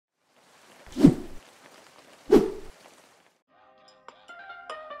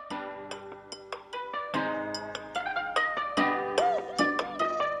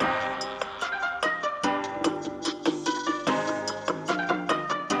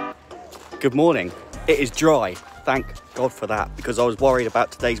Good morning. It is dry, thank God for that, because I was worried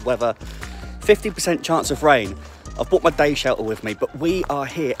about today's weather. 50% chance of rain. I've brought my day shelter with me, but we are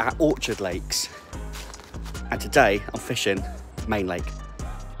here at Orchard Lakes. And today I'm fishing Main Lake.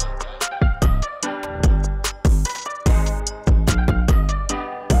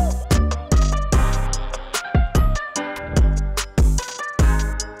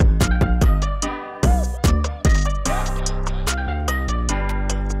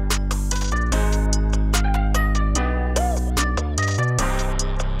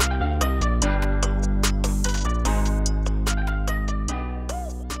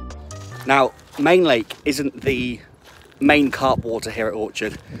 Now, Main Lake isn't the main carp water here at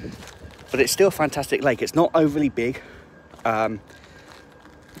Orchard, but it's still a fantastic lake. It's not overly big, but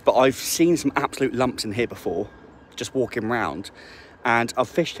I've seen some absolute lumps in here before, just walking around, and I've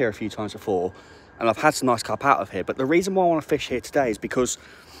fished here a few times before, and I've had some nice carp out of here. But the reason why I want to fish here today is because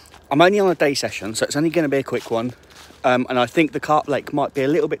I'm only on a day session, so it's only going to be a quick one, and I think the carp lake might be a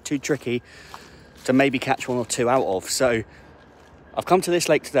little bit too tricky to maybe catch one or two out of. So I've come to this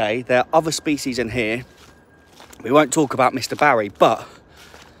lake today. There are other species in here. We won't talk about Mr. Barry, but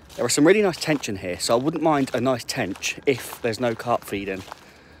there are some really nice tench in here, so I wouldn't mind a nice tench if there's no carp feeding.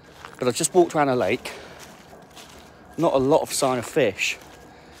 But I've just walked around a lake. Not a lot of sign of fish,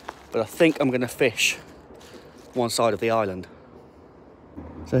 but I think I'm going to fish one side of the island.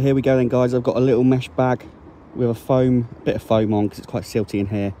 So here we go then, guys. I've got a little mesh bag with a bit of foam on because it's quite silty in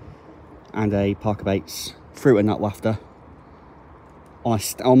here, and a Parker Baits fruit and nut wafter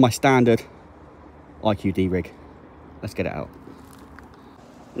on my standard IQD rig. Let's get it out.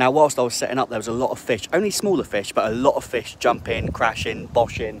 Now, whilst I was setting up, there was a lot of fish, only smaller fish, but a lot of fish jumping, crashing,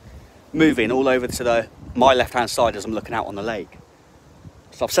 boshing, moving all over to my left-hand side as I'm looking out on the lake.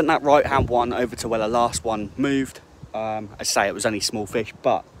 So I've sent that right-hand one over to where the last one moved. I say it was only small fish,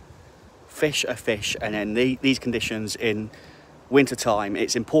 but fish are fish, and in these conditions in winter time,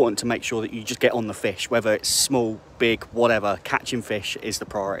 it's important to make sure that you just get on the fish, whether it's small, big, whatever. Catching fish is the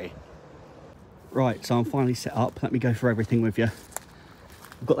priority. Right, so I'm finally set up. Let me go through everything with you.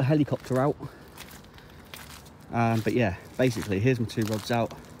 I've got the helicopter out, but yeah, basically here's my two rods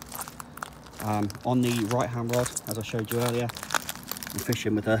out. On the right hand rod, as I showed you earlier, I'm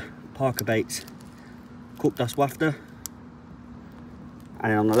fishing with a Parker Baits cork dust wafter, and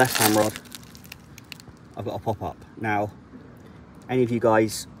then on the left hand rod I've got a pop-up. Now, any of you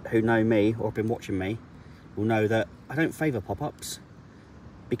guys who know me or have been watching me will know that I don't favour pop-ups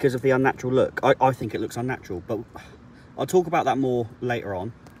because of the unnatural look. I think it looks unnatural, but I'll talk about that more later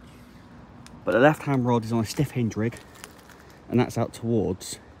on. But the left-hand rod is on a stiff hinge rig, and that's out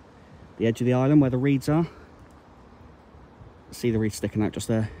towards the edge of the island where the reeds are. See the reeds sticking out just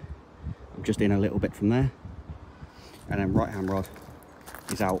there? I'm just in a little bit from there. And then right-hand rod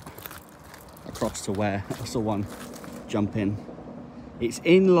is out across to where I saw one jump in. It's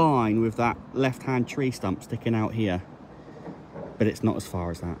in line with that left-hand tree stump sticking out here, but it's not as far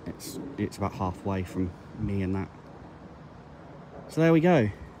as that. It's about halfway from me and that. So there we go.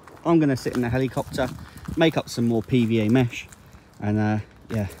 I'm going to sit in the helicopter, make up some more PVA mesh, and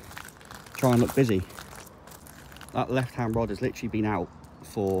yeah, try and look busy. That left-hand rod has literally been out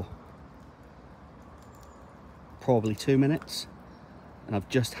for probably 2 minutes, and I've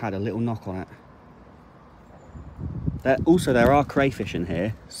just had a little knock on it. There are crayfish in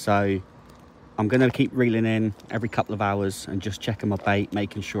here, so I'm going to keep reeling in every couple of hours and just checking my bait,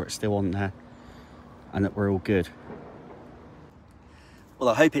 making sure it's still on there and that we're all good. Well,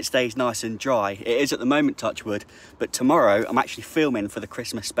 I hope it stays nice and dry. It is at the moment, touch wood, but tomorrow I'm actually filming for the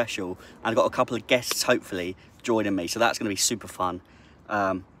Christmas special, and I've got a couple of guests hopefully joining me, so that's going to be super fun.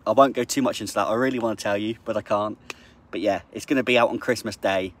 I won't go too much into that. I really want to tell you, but I can't. But yeah, it's going to be out on Christmas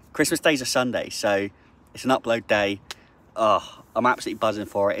Day. Christmas Day's a Sunday, so it's an upload day. Oh, I'm absolutely buzzing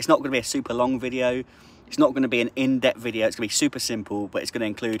for it. It's not going to be a super long video. It's not going to be an in-depth video. It's going to be super simple, but it's going to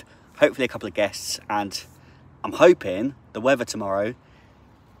include hopefully a couple of guests, and I'm hoping the weather tomorrow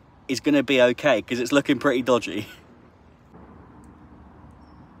is going to be okay because it's looking pretty dodgy.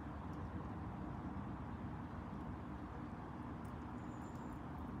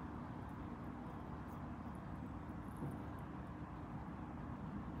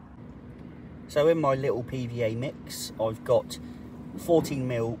 So in my little PVA mix, I've got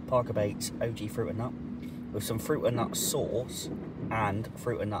 14mm Parker Baits OG fruit and nut with some fruit and nut sauce and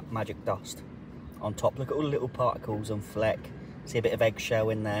fruit and nut magic dust on top. Look at all the little particles and fleck. See a bit of eggshell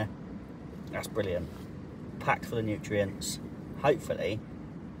in there. That's brilliant. Packed full of nutrients. Hopefully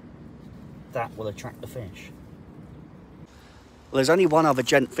that will attract the fish. Well, there's only one other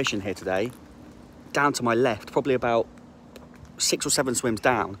gent fishing here today, down to my left, probably about 6 or 7 swims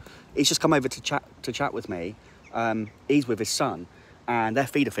down, he's just come over to chat with me. He's with his son, and they're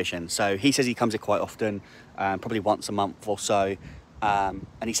feeder fishing. So he says he comes here quite often, probably once a month or so. And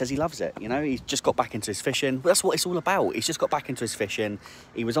he says he loves it, you know. He's just got back into his fishing. That's what it's all about. He's just got back into his fishing.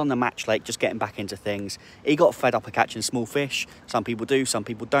 He was on the match lake, just getting back into things. He got fed up of catching small fish. Some people do, some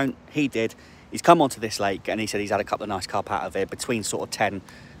people don't. He did. He's come onto this lake, and he said he's had a couple of nice carp out of it, between sort of 10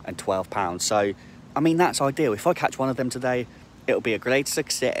 and 12 pounds. So, I mean, that's ideal. If I catch one of them today, it'll be a great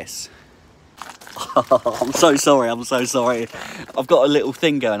success. I'm so sorry, I'm so sorry. I've got a little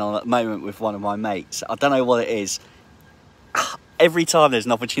thing going on at the moment with one of my mates. I don't know what it is. Every time there's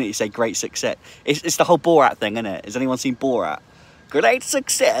an opportunity to say great success, it's the whole Borat thing, isn't it? Has anyone seen Borat? Great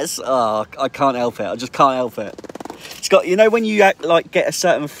success. Oh, I can't help it. I just can't help it. It's got, you know, when you like get a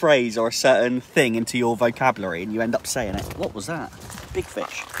certain phrase or a certain thing into your vocabulary and you end up saying it. What was that? Big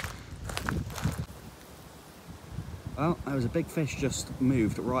fish. Well, there was a big fish just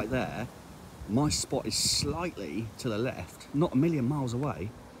moved right there. My spot is slightly to the left, not a million miles away.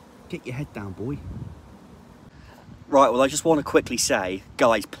 Get your head down, boy. Right, well, I just want to quickly say,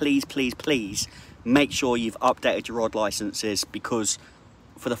 guys, please, please, please, make sure you've updated your rod licenses, because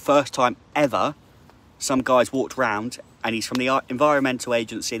for the first time ever, some guy's walked round and he's from the environmental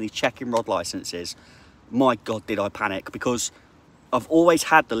agency and he's checking rod licenses. My God, did I panic, because I've always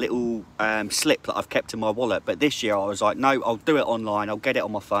had the little slip that I've kept in my wallet, but this year I was like, no, I'll do it online, I'll get it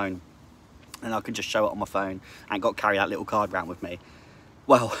on my phone, and I can just show it on my phone and got to carry that little card around with me.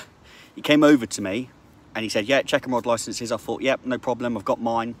 Well, he came over to me and he said, yeah, checking rod licenses. I thought, yep, no problem, I've got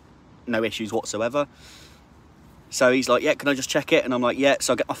mine, no issues whatsoever. So he's like, yeah, can I just check it? And I'm like, yeah.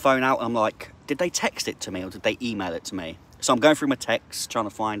 So I get my phone out and I'm like, did they text it to me or did they email it to me? So I'm going through my texts, trying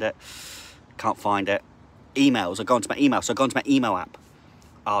to find it. Can't find it. Emails, I go into my email. So I go into my email app.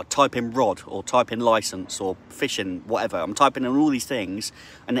 I'll type in rod or type in license or fishing, whatever. I'm typing in all these things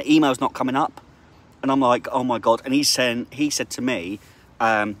and the email's not coming up. And I'm like, oh my God. And he said to me,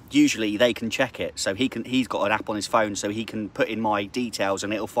 usually they can check it. So he's got an app on his phone, so he can put in my details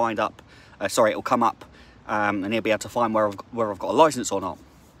and it'll find up, it'll come up, and he'll be able to find where I've got a license or not.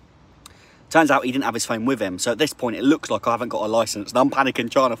 Turns out he didn't have his phone with him. So at this point, it looks like I haven't got a license and I'm panicking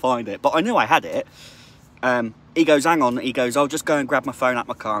trying to find it, but I knew I had it. He goes, hang on. He goes, I'll just go and grab my phone out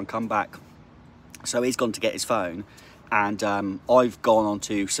my car and come back. So he's gone to get his phone, and I've gone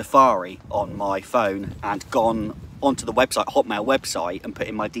onto Safari on my phone and gone onto the website, Hotmail website, and put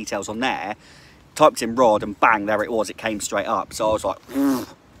in my details on there, typed in rod, and bang, there it was. It came straight up. So I was like,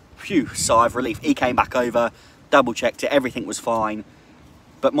 phew, sigh of relief. He came back over, double checked it, everything was fine.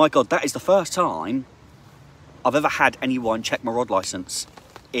 But my God, that is the first time I've ever had anyone check my rod license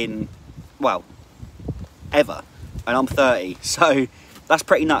in, well, ever. And I'm 30, so that's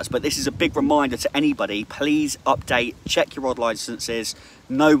pretty nuts. But this is a big reminder to anybody, please update, check your rod licenses,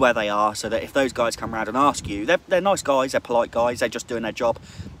 know where they are, so that if those guys come around and ask you, they're nice guys, they're polite guys, they're just doing their job,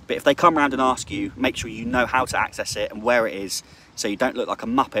 but if they come around and ask you, make sure you know how to access it and where it is, so you don't look like a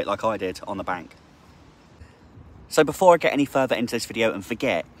muppet like I did on the bank. So before I get any further into this video and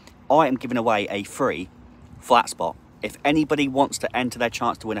forget, I am giving away a free flat spot. If anybody wants to enter their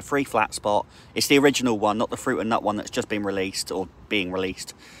chance to win a free flat spot, it's the original one, not the fruit and nut one that's just been released or being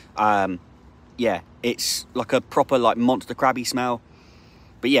released. Yeah, it's like a proper like monster crabby smell.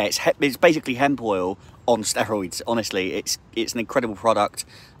 But yeah, it's basically hemp oil on steroids. Honestly, it's an incredible product.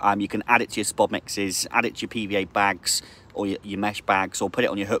 You can add it to your spod mixes, add it to your PVA bags or your mesh bags, or put it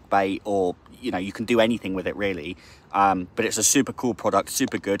on your hook bait, or you know, you can do anything with it really. But it's a super cool product,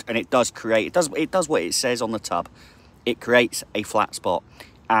 super good, and it does what it says on the tub. It creates a flat spot,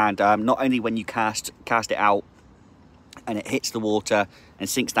 and not only when you cast it out and it hits the water and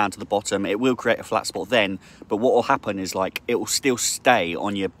sinks down to the bottom, it will create a flat spot then, but what will happen is like it will still stay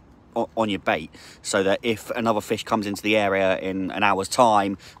on your bait, so that if another fish comes into the area in an hour's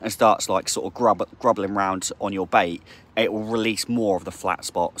time and starts like sort of grubbling around on your bait, it will release more of the flat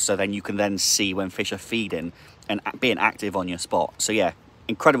spot, so then you can then see when fish are feeding and being active on your spot. So yeah,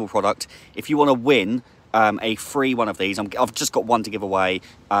 incredible product. If you want to win a free one of these, I've just got one to give away.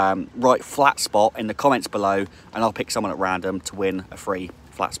 Write flat spot in the comments below and I'll pick someone at random to win a free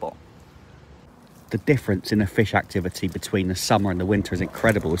flat spot. The difference in the fish activity between the summer and the winter is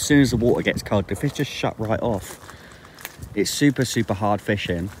incredible. As soon as the water gets cold, the fish just shut right off. It's super hard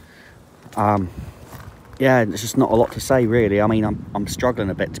fishing. Yeah, there's just not a lot to say really. I mean, I'm struggling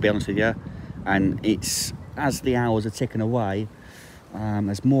a bit, to be honest with you, and it's as the hours are ticking away,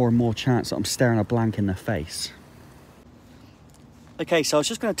 there's more and more chance that I'm staring a blank in the face. Okay, so I was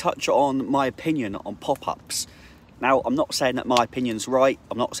just going to touch on my opinion on pop-ups. Now, I'm not saying that my opinion's right,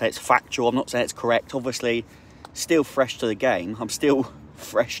 I'm not saying it's factual, I'm not saying it's correct. Obviously, still fresh to the game. I'm still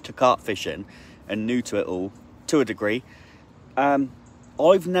fresh to carp fishing and new to it all to a degree.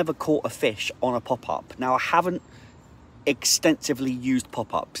 I've never caught a fish on a pop-up. Now, I haven't extensively used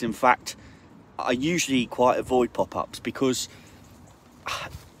pop-ups. In fact, I usually quite avoid pop-ups because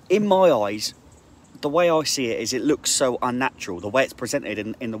in my eyes, the way I see it is it looks so unnatural, the way it's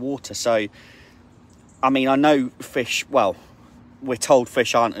presented in the water. So, I mean, I know fish, well, we're told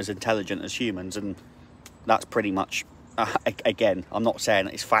fish aren't as intelligent as humans, and that's pretty much, again, I'm not saying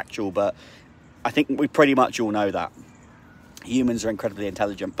it's factual, but I think we pretty much all know that. Humans are incredibly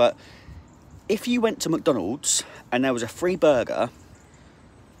intelligent. But if you went to McDonald's and there was a free burger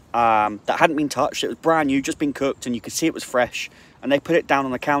that hadn't been touched, it was brand new, just been cooked, and you could see it was fresh, and they put it down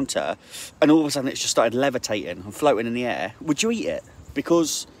on the counter, and all of a sudden it's just started levitating and floating in the air, would you eat it?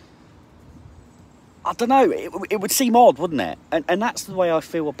 Because, I don't know, it would seem odd, wouldn't it? And that's the way I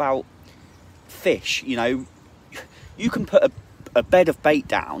feel about fish. You know, you can put a bed of bait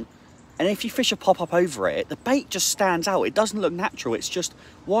down, and if you fish a pop-up over it, the bait just stands out. It doesn't look natural. It's just,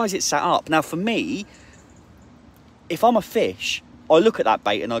 why is it set up? Now, for me, if I'm a fish, I look at that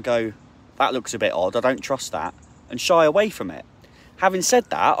bait and I go, that looks a bit odd, I don't trust that, and shy away from it. Having said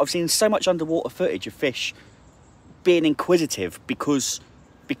that, I've seen so much underwater footage of fish being inquisitive because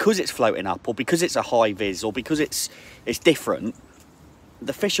it's floating up, or because it's a high vis, or because it's different.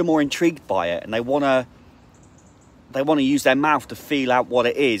 The fish are more intrigued by it, and they want to use their mouth to feel out what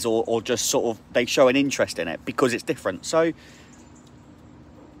it is, or just sort of, they show an interest in it because it's different. So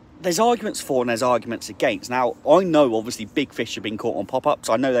there's arguments for and there's arguments against. Now, I know obviously big fish have been caught on pop-ups.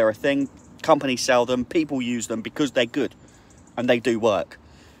 I know they're a thing. Companies sell them, people use them because they're good and they do work.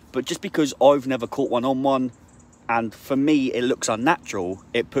 But just because I've never caught one on one, and for me it looks unnatural,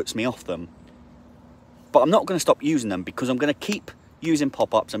 it puts me off them. But I'm not going to stop using them, because I'm going to keep using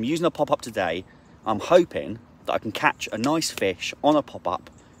pop-ups. I'm using a pop-up today. I'm hoping that I can catch a nice fish on a pop-up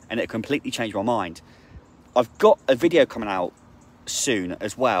and it completely changed my mind. I've got a video coming out soon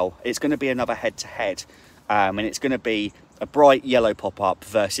as well. It's going to be another head-to-head, and it's going to be a bright yellow pop-up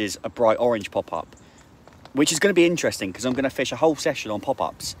versus a bright orange pop-up, which is going to be interesting because I'm going to fish a whole session on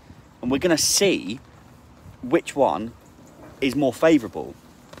pop-ups, and we're going to see which one is more favourable.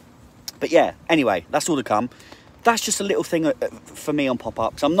 But yeah, anyway, that's all to come. That's just a little thing for me on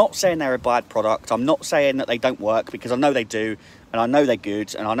pop-ups. I'm not saying they're a bad product. I'm not saying that they don't work, because I know they do, and I know they're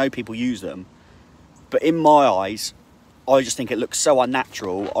good, and I know people use them. But in my eyes, I just think it looks so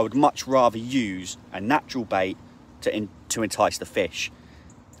unnatural. I would much rather use a natural bait to entice the fish.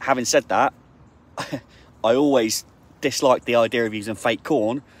 Having said that, I always dislike the idea of using fake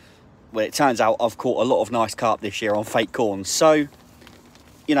corn. Well, it turns out I've caught a lot of nice carp this year on fake corn. So,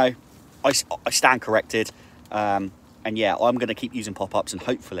 you know, I stand corrected. And yeah, I'm going to keep using pop-ups, and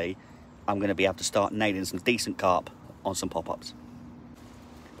hopefully I'm going to be able to start nailing some decent carp on some pop-ups.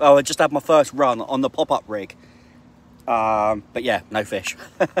 Well, I just had my first run on the pop-up rig. But yeah, no fish.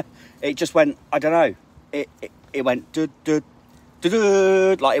 It just went, I don't know, it went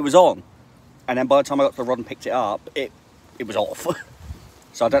like it was on, and then by the time I got to the rod and picked it up, it was off.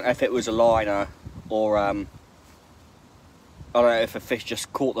 So I don't know if it was a liner, or I don't know if a fish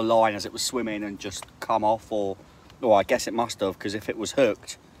just caught the line as it was swimming and just come off, or I guess it must have, because if it was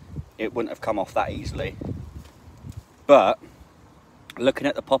hooked it wouldn't have come off that easily. But looking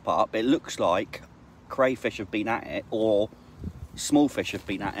at the pop-up, it looks like crayfish have been at it, or small fish have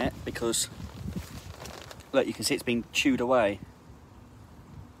been at it, because look, you can see it's been chewed away.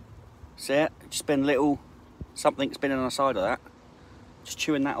 See it? Just been little something spinning on the side of that, just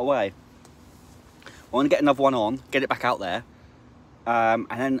chewing that away. I'm going to get another one on, get it back out there, and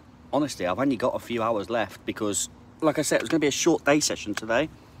then honestly I've only got a few hours left, because like I said, it was going to be a short day session today,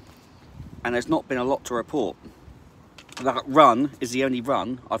 and there's not been a lot to report. That run is the only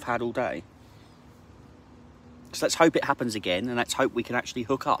run I've had all day. So let's hope it happens again, and let's hope we can actually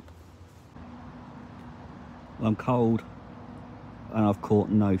hook up. Well, I'm cold and I've caught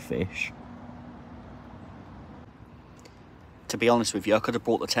no fish. To be honest with you, I could have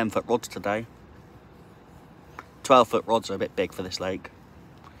brought the 10-foot rods today. 12-foot rods are a bit big for this lake.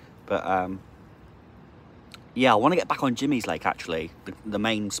 But yeah, I want to get back on Jimmy's lake, actually, the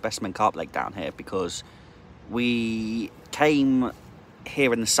main specimen carp lake down here, because we came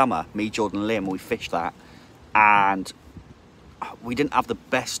here in the summer, me, Jordan and Liam, we fished that, and we didn't have the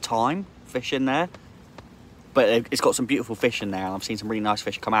best time fishing there, but it's got some beautiful fish in there, and I've seen some really nice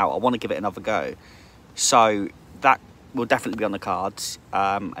fish come out. I want to give it another go, so that will definitely be on the cards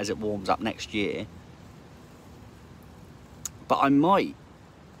as it warms up next year. But I might,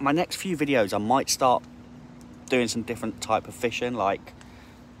 my next few videos, I might start doing some different type of fishing, like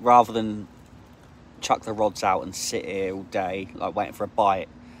rather than chuck the rods out and sit here all day, like waiting for a bite.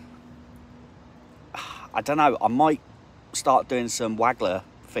 I don't know, I might start doing some waggler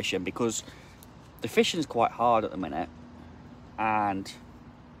fishing, because the fishing is quite hard at the minute, and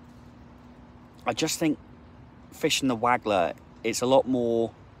I just think fishing the waggler, it's a lot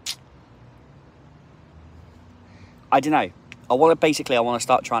more, I don't know. I want to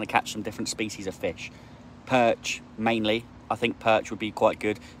start trying to catch some different species of fish. Perch, mainly. I think perch would be quite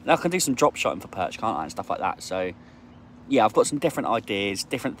good. And I can do some drop shotting for perch, can't I, and stuff like that. So, yeah, I've got some different ideas,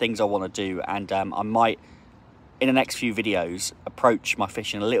 different things I want to do. And I might, in the next few videos, approach my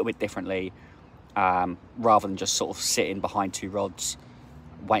fishing a little bit differently, rather than just sort of sitting behind two rods,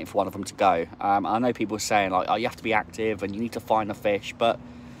 waiting for one of them to go. I know people are saying, like, oh, you have to be active and you need to find a fish. But,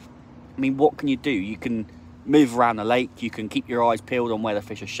 I mean, what can you do? You can move around the lake, you can keep your eyes peeled on where the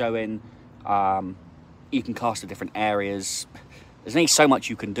fish are showing, you can cast to different areas. There's only so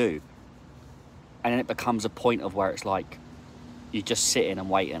much you can do, and then it becomes a point of where it's like you're just sitting and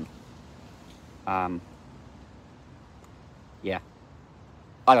waiting. Yeah,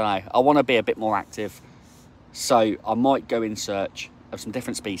 I don't know, I want to be a bit more active, so I might go in search of some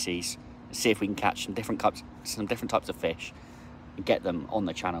different species and see if we can catch some different types of fish and get them on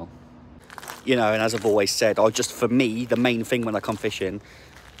the channel. You know, and as I've always said, for me, the main thing when I come fishing,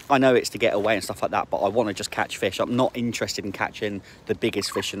 I know it's to get away and stuff like that, but I want to just catch fish. I'm not interested in catching the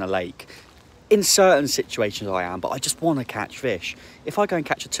biggest fish in the lake. In certain situations I am, but I just want to catch fish. If I go and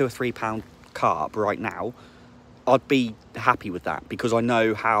catch a 2 or 3 pound carp right now, I'd be happy with that, because I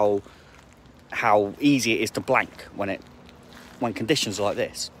know how easy it is to blank when conditions are like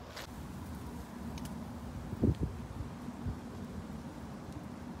this.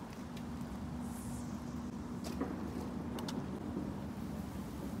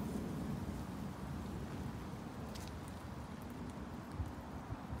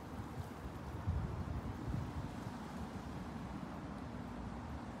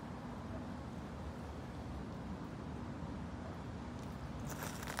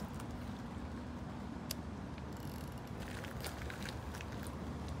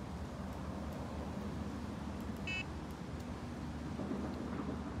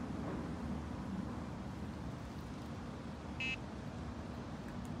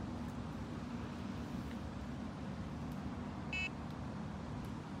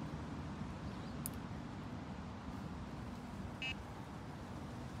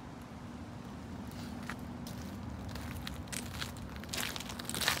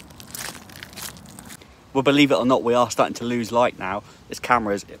 Well, believe it or not, we are starting to lose light now. This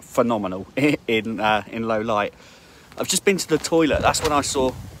camera is phenomenal in low light. I've just been to the toilet. That's when I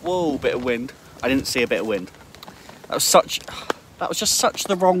saw, whoa, bit of wind. I didn't see a bit of wind. That was just such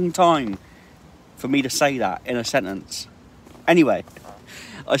the wrong time for me to say that in a sentence. Anyway,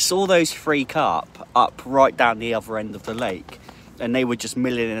 I saw those 3 carp up right down the other end of the lake, and they were just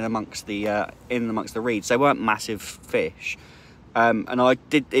milling in amongst the reeds. They weren't massive fish. And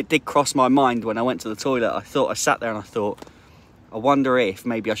it did cross my mind when I went to the toilet. I sat there and I thought, I wonder if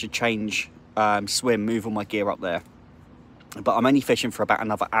maybe I should change swim, move all my gear up there. But I'm only fishing for about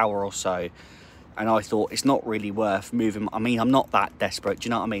another hour or so, and I thought it's not really worth moving. I mean, I'm not that desperate, do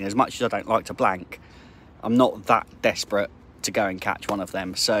you know what I mean? As much as I don't like to blank, I'm not that desperate to go and catch one of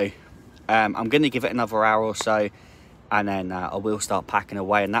them. So I'm going to give it another hour or so, and then I will start packing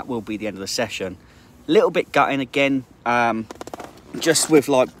away, and that will be the end of the session. A little bit gutting again, just with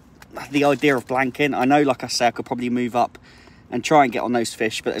like the idea of blanking. I know, like I say, I could probably move up and try and get on those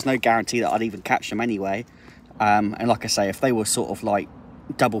fish, but there's no guarantee that I'd even catch them anyway. And like I say, if they were sort of like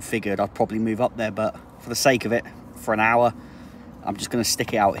double figured, I'd probably move up there, but for the sake of it, for an hour, I'm just going to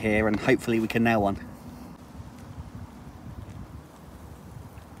stick it out here and hopefully we can nail one.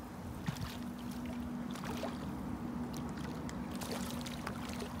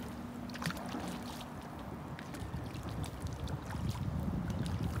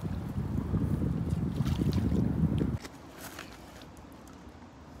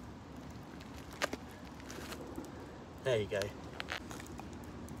 There you go.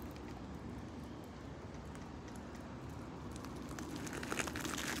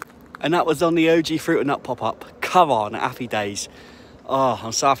 And that was on the OG Fruit and Nut pop-up. Come on, happy days. Oh,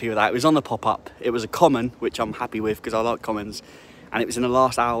 I'm so happy with that. It was on the pop-up. It was a common, which I'm happy with because I like commons. And it was in the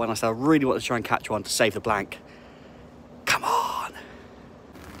last hour when I said I really want to try and catch one to save the blank. Come on.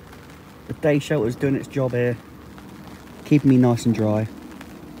 The day shelter's doing its job here, keeping me nice and dry.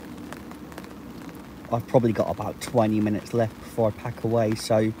 I've probably got about 20 minutes left before I pack away,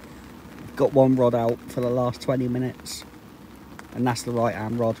 so I've got one rod out for the last 20 minutes, and that's the right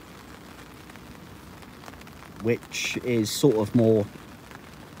hand rod, which is sort of more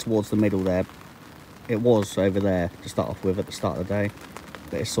towards the middle there. It was over there to start off with at the start of the day,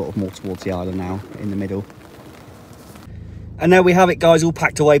 but it's sort of more towards the island now, in the middle. And there we have it, guys, all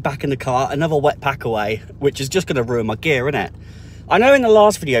packed away back in the car. Another wet pack away, which is just going to ruin my gear, isn't it? I know in the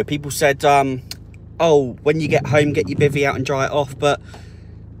last video people said, oh, when you get home, get your bivvy out and dry it off. But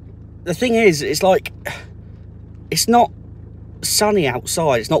the thing is, it's like, it's not sunny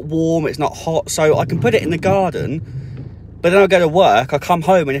outside. It's not warm. It's not hot. So I can put it in the garden, but then I go to work, I come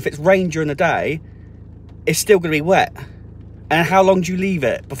home, and if it's rained during the day, it's still going to be wet. And how long do you leave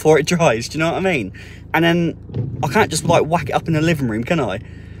it before it dries? Do you know what I mean? And then I can't just like whack it up in the living room, can I?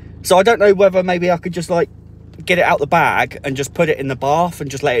 So I don't know whether maybe I could just like get it out the bag and just put it in the bath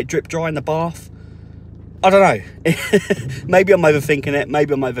and just let it drip dry in the bath. I don't know. Maybe I'm overthinking it.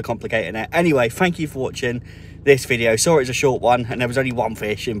 Maybe I'm overcomplicating it. Anyway, thank you for watching this video. Sorry it's a short one and there was only one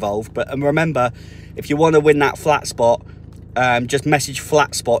fish involved. But remember, if you want to win that flat spot, just message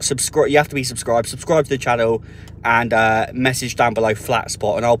flat spot. Subscribe. You have to be subscribed. Subscribe to the channel and message down below flat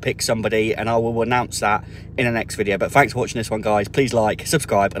spot, and I'll pick somebody and I will announce that in the next video. But thanks for watching this one, guys. Please like,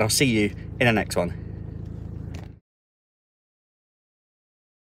 subscribe, and I'll see you in the next one.